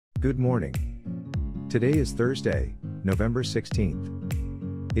Good morning. Today is Thursday, November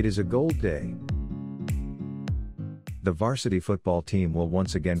 16th. It is a gold day. The varsity football team will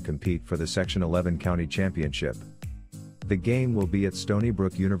once again compete for the Section 11 County Championship. The game will be at Stony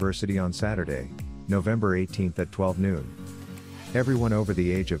Brook University on Saturday, November 18th at 12 noon. Everyone over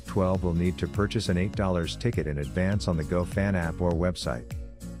the age of 12 will need to purchase an $8 ticket in advance on the GoFan app or website.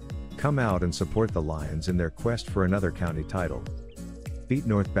 Come out and support the Lions in their quest for another county title. Beat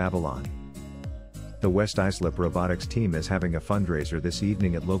North Babylon. The West Islip Robotics team is having a fundraiser this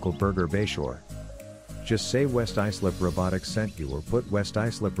evening at local Burger Bayshore. Just say West Islip Robotics sent you or put West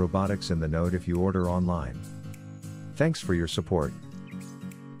Islip Robotics in the note if you order online. Thanks for your support.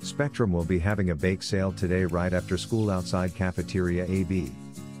 Spectrum will be having a bake sale today right after school outside Cafeteria AB.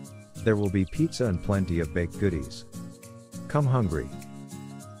 There will be pizza and plenty of baked goodies. Come hungry.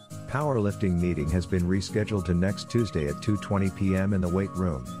 Powerlifting meeting has been rescheduled to next Tuesday at 2:20 p.m. in the weight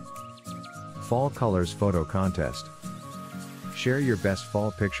room. Fall Colors Photo Contest. Share your best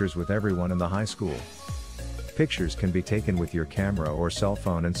fall pictures with everyone in the high school. Pictures can be taken with your camera or cell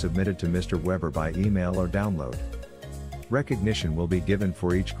phone and submitted to Mr. Weber by email or download. Recognition will be given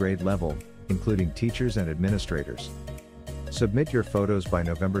for each grade level, including teachers and administrators. Submit your photos by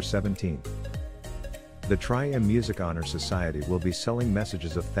November 17th. The Tri-M Music Honor Society will be selling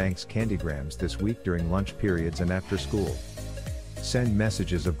messages of thanks candygrams this week during lunch periods and after school. Send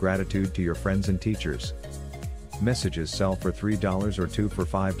messages of gratitude to your friends and teachers. Messages sell for $3 or 2 for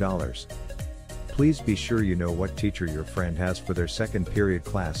 $5. Please be sure you know what teacher your friend has for their second period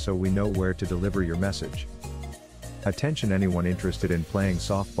class so we know where to deliver your message. Attention anyone interested in playing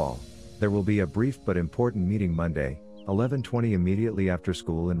softball, there will be a brief but important meeting Monday, 11:20 immediately after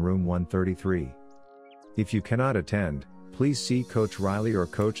school in room 133. If you cannot attend, please see Coach Riley or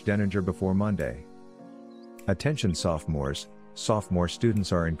Coach Denninger before Monday. Attention sophomores, sophomore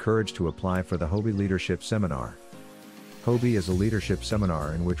students are encouraged to apply for the Hobie Leadership Seminar. Hobie is a leadership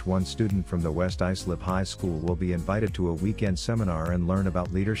seminar in which one student from the West Islip High School will be invited to a weekend seminar and learn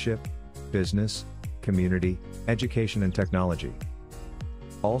about leadership, business, community, education and technology.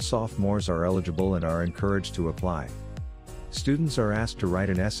 All sophomores are eligible and are encouraged to apply. Students are asked to write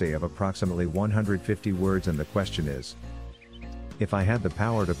an essay of approximately 150 words and the question is, if I had the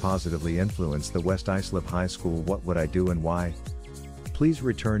power to positively influence the West Islip High School, what would I do and why? Please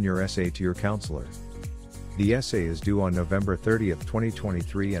return your essay to your counselor. The essay is due on November 30th,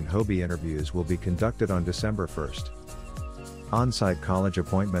 2023 and Hobie interviews will be conducted on December 1st. On-site college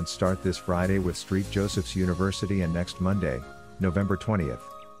appointments start this Friday with St. Joseph's University and next Monday, November 20th.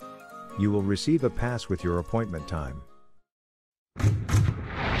 You will receive a pass with your appointment time.